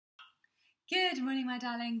Good morning, my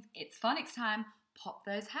darlings. It's phonics time. Pop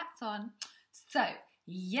those hats on. So,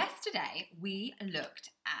 yesterday we looked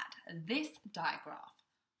at this digraph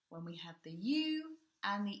when we have the U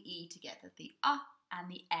and the E together, the and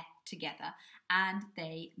the together, and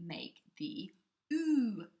they make the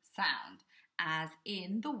oo sound, as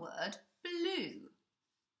in the word blue.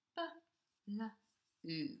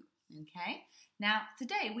 B-l-oo. Okay? Now,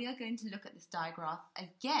 today we are going to look at this digraph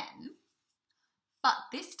again, but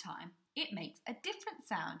this time it makes a different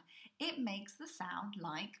sound. It makes the sound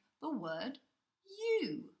like the word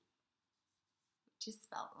you, which is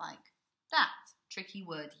spelled like that. Tricky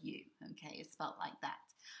word you, okay, is spelled like that.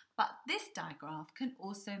 But this digraph can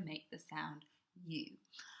also make the sound you,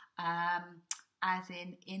 as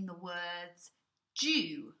in the words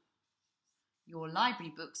due. Your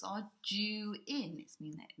library books are due in. It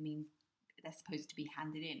means they're supposed to be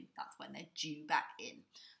handed in. That's when they're due back in.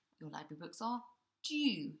 Your library books are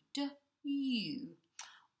due, you.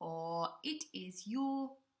 Or it is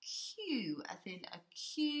your queue, as in a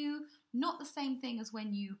queue, not the same thing as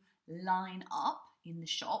when you line up in the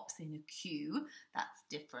shops in a queue. That's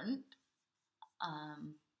different.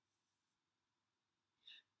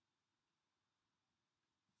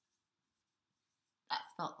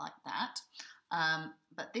 That's spelled like that.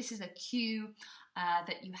 But this is a queue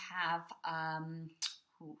that you have.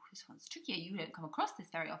 This one's trickier. You don't come across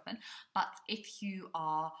this very often. But if you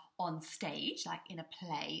are on stage, like in a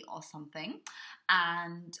play or something,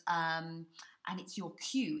 and it's your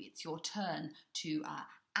cue, it's your turn to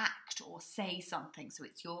act or say something. So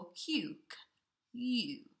it's your cue,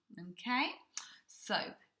 you. Okay.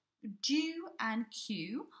 So due and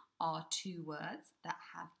cue are two words that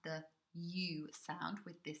have the U sound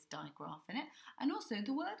with this digraph in it, and also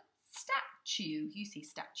the word statue. You see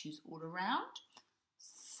statues all around.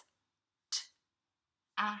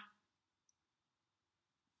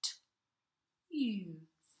 You,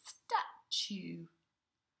 statue.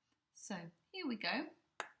 So here we go.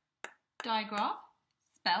 Digraph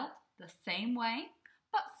spelt the same way,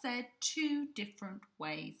 but said two different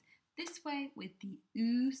ways. This way with the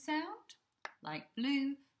oo sound, like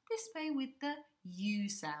blue. This way with the U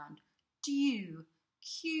sound. Due,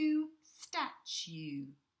 queue, statue.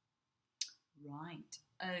 Right,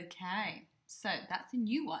 okay. So that's a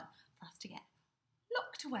new one for us to get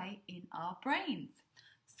locked away in our brains.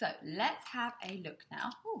 So let's have a look now.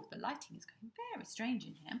 Oh, the lighting is going very strange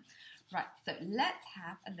in here. Right, so let's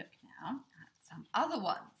have a look now at some other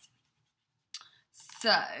ones.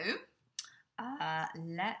 So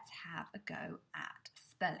let's have a go at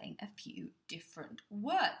spelling a few different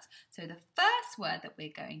words. So the first word that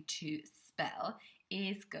we're going to spell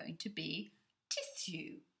is going to be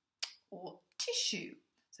tissue or tissue.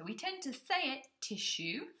 So we tend to say it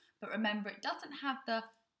tissue, but remember it doesn't have the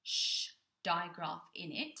sh digraph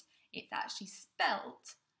in it. It's actually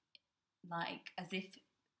spelt like as if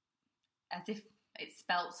it's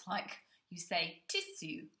spelt like you say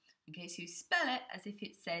tissue. Okay, so you spell it as if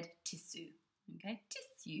it said tissue. Okay,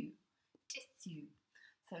 tissue, tissue.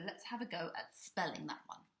 So let's have a go at spelling that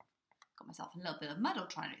one. Got myself a little bit of muddle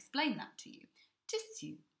trying to explain that to you.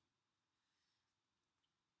 Tissue.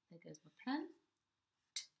 There goes my pen.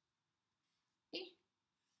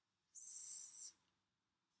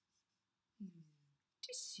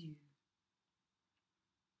 Tissue.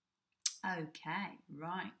 Okay,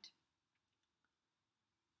 right.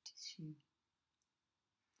 Tissue.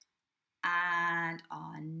 And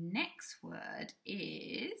our next word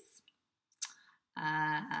is,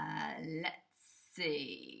 let's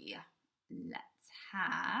see, let's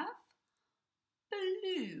have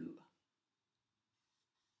blue.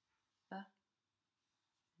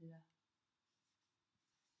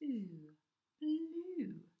 Blue.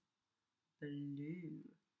 Blue.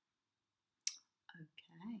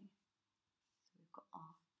 Okay, so we've got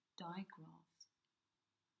our digraphs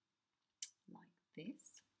like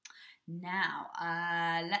this. Now,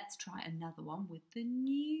 let's try another one with the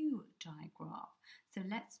new digraph. So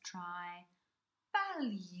let's try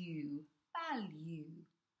value. Value.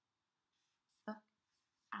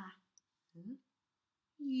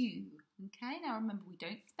 You. Okay, now remember we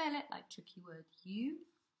don't spell it like tricky word you.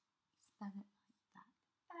 Spell it like that.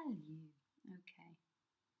 Value. Okay.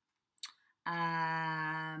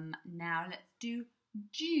 Now let's do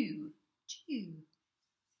due. Due.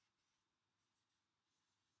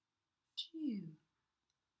 Due.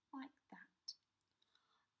 Like that.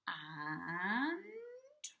 And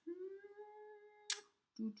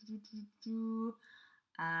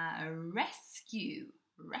rescue.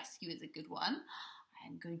 Rescue is a good one. I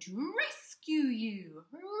am going to rescue you.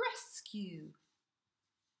 Rescue.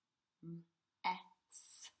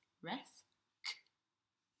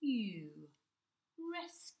 Rescue.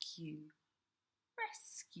 rescue,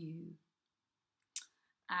 rescue.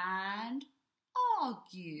 And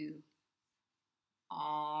argue,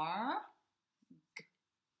 argue,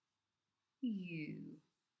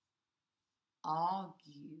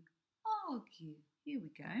 argue, argue. Here we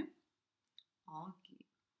go, argue.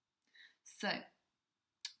 So,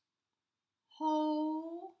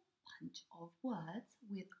 whole bunch of words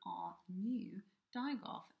with our new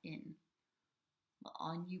digraph in. Well,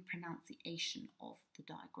 our new pronunciation of the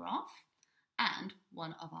digraph and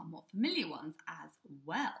one of our more familiar ones as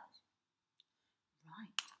well.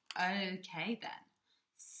 Right, okay then.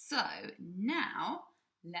 So now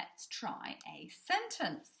let's try a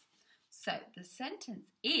sentence. So the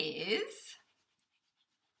sentence is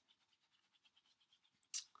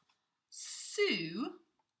Sue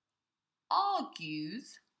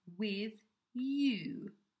argues with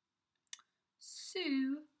you.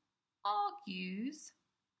 Sue argues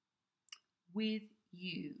with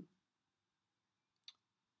you.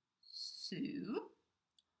 Sue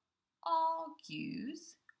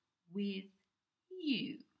argues with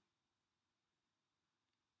you.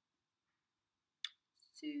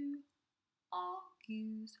 Sue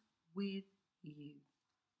argues with you.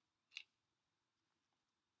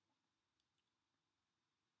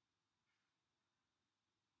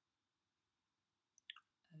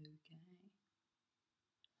 Okay.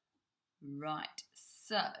 Right,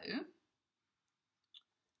 so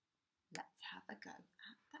let's have a go at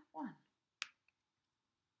that one.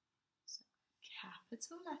 So,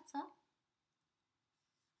 capital letter.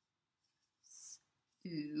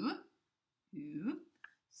 Sue,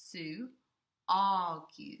 Sue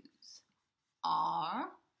argues.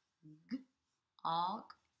 Argues.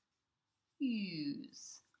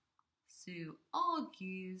 Sue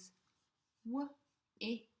argues with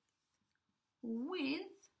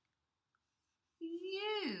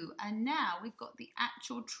you. And now we've got the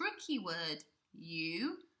actual tricky word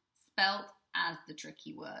you spelt as the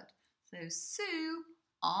tricky word. So Sue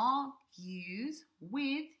argues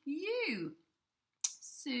with you.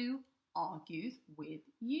 Sue argues with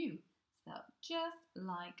you. Spelled just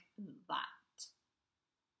like that.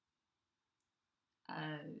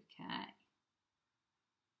 Okay.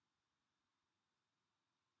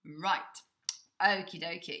 Right. Okie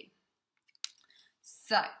dokie.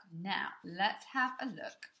 So now let's have a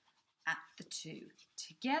look at the two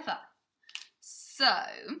together. So,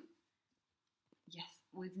 yes,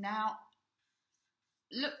 we've now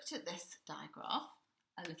looked at this digraph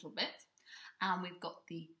a little bit, and we've got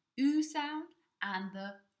the oo sound and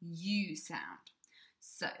the u sound.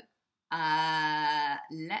 So,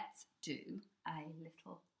 let's do a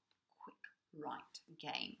little quick write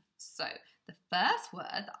game. So, the first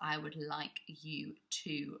word that I would like you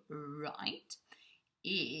to write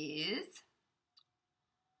is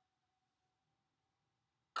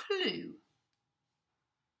clue.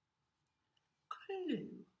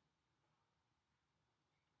 Clue.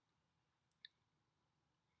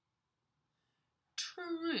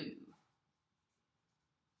 True.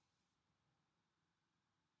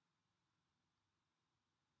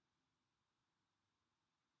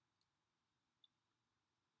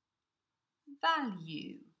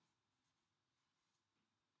 Value.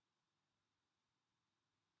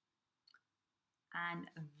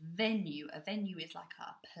 And venue. A venue is like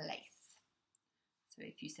a place. So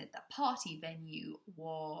if you said the party venue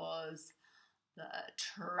was the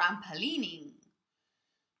trampolining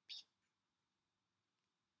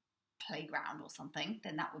playground or something,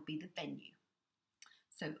 then that would be the venue.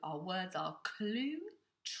 So our words are clue,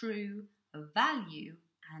 true, value,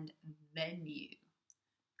 and venue.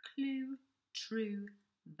 Clue, true,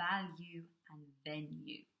 value, and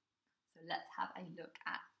venue. So let's have a look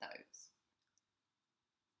at those.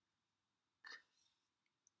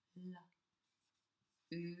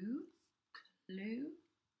 Clue, clue,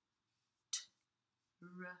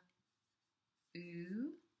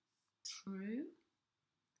 true, true,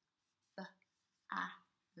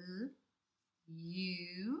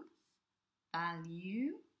 value,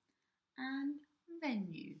 value, and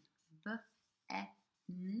venue.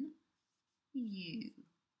 V-N-U.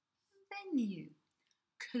 Venue.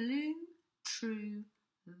 Clue, true,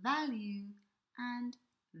 value, and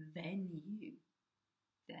venue.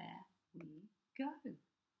 There we go. Okay,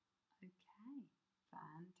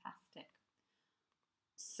 fantastic.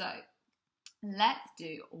 So let's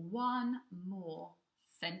do one more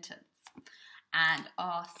sentence. And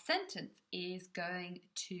our sentence is going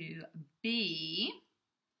to be,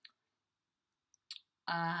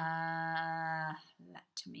 let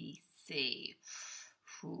me see.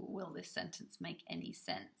 Will this sentence make any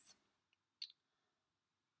sense?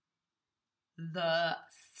 The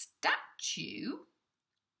statue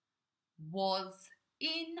was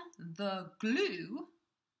in the glue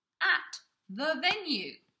at the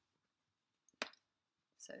venue.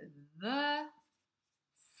 So the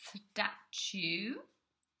statue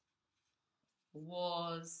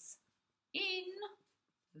was in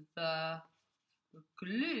the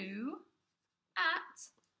glue at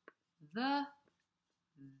the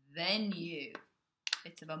venue.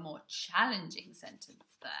 Bit of a more challenging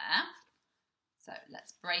sentence there. So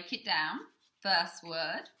let's break it down. First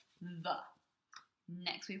word, the.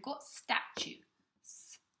 Next we've got statue.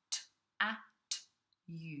 St-at-u,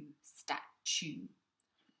 statue.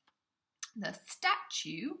 The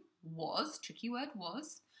statue was, tricky word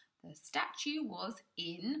was, the statue was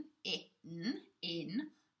in the,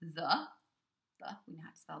 we know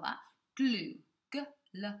how to spell that, glue,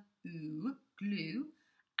 g-l-u, glue,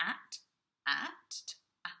 at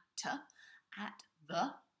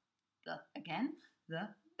the again, the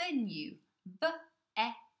venue,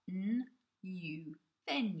 v-e-n-u,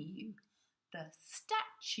 venue. The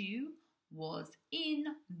statue was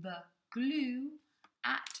in the glue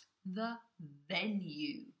at the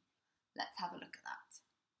venue. Let's have a look at that.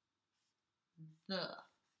 The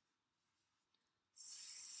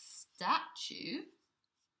statue,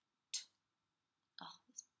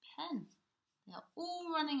 this pen, they are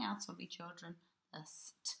all running out on me, children. The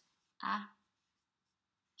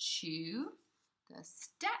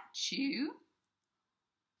statue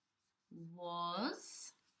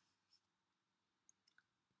was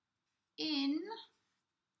in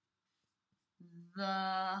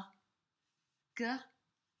the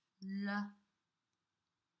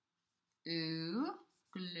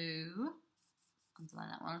glue, underline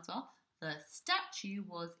that one as well. The statue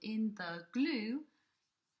was in the glue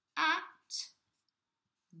at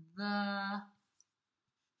the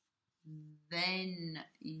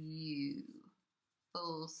venue.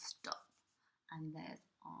 Full stop. And there's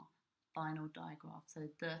our final digraph. So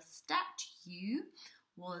the statue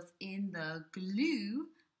was in the glue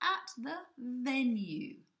at the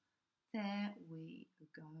venue. There we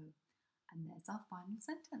go. And there's our final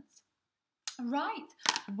sentence. Right,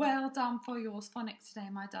 well done for your phonics today,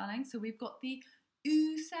 my darling. So we've got the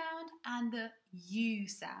oo sound and the u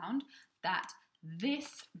sound that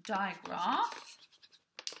this digraph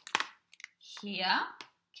here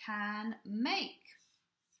can make.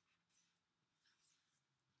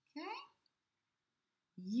 Okay,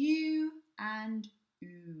 u and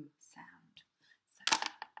oo sound. So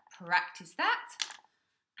practice that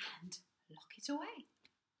and lock it away.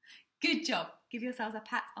 Good job. Give yourselves a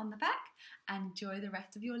pat on the back and enjoy the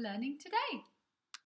rest of your learning today.